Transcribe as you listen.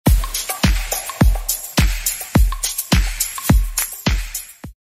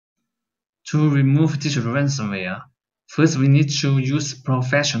To remove digital ransomware, first we need to use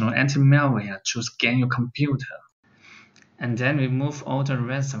professional anti-malware to scan your computer, and then remove all the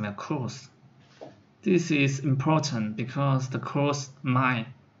ransomware codes. This is important because the codes might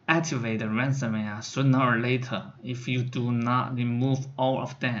activate the ransomware sooner or later if you do not remove all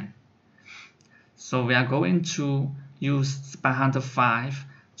of them. So we are going to use Spy Hunter 5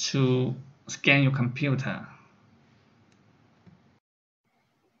 to scan your computer.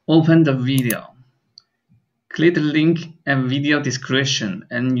 Open the video. Click the link and video description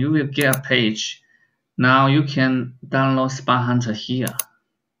and you will get a page. Now you can download Spy Hunter here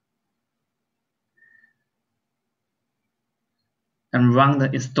and run the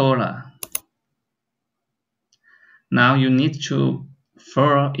installer. Now you need to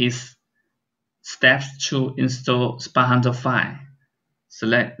follow its steps to install Spy Hunter 5.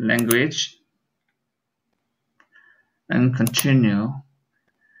 Select language and continue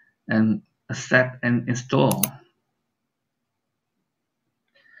and accept and install.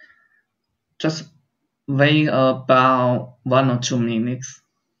 Just wait about 1 or 2 minutes.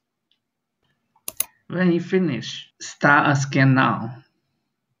 When you finish, start a scan now.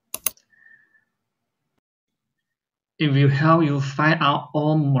 It will help you find out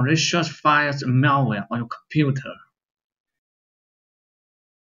all malicious files and malware on your computer.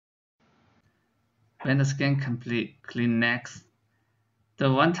 When the scan complete, click Next. The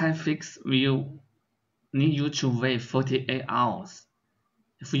one-time fix will need you to wait 48 hours.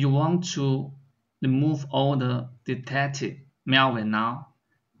 If you want to remove all the detected malware now,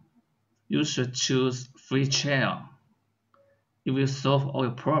 you should choose Free Trial. It will solve all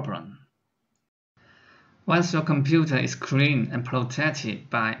your problems. Once your computer is clean and protected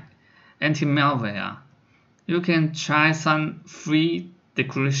by anti-malware, you can try some free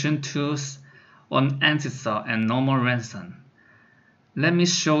decryption tools on anti-SOC and normal ransom. Let me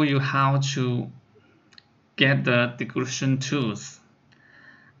show you how to get the decryption tools.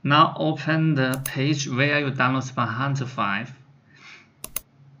 Now open the page where you download Spy Hunter 5.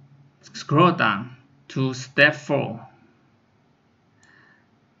 Scroll down to step 4.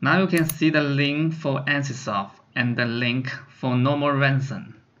 Now you can see the link for anti-SOC and the link for normal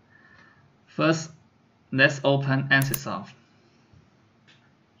ransom. First, let's open anti-SOC.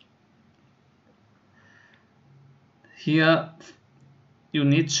 Here, you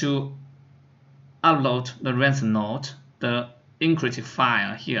need to upload the ransom node, the encrypted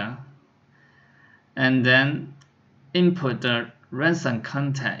file here, and then input the ransom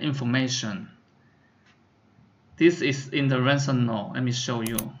contact information. This is in the ransom node. Let me show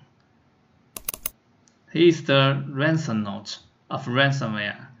you. Here is the ransom node of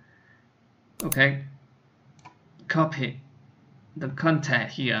ransomware. Okay, copy the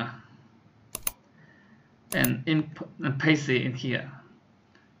contact here and input and paste it in here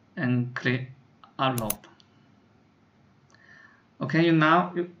and click upload. Okay,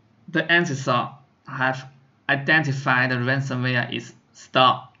 now the anti-SOC have identified the ransomware is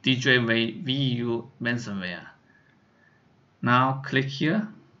Stop DJVU Ransomware. Now click here,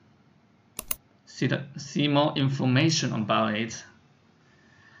 see more information about it,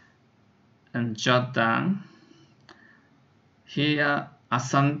 and jot down. Here are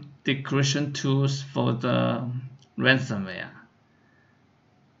some decryption tools for the ransomware.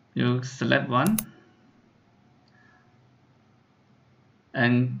 You select one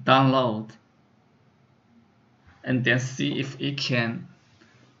and download, and then see if it can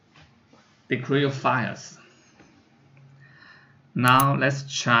decrypt your files. Now let's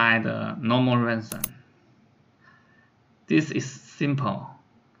try the normal ransom. This is simple.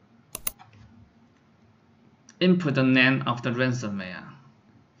 Input the name of the ransomware.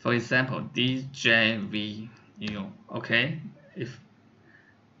 For example, DJVU. Okay, if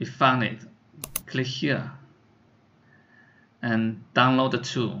you found it, click here and download the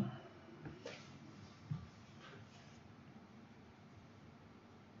tool.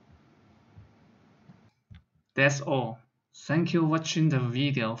 That's all. Thank you for watching the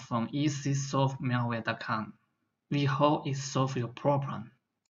video from easysolvemalware.com. We hope it solves your problem.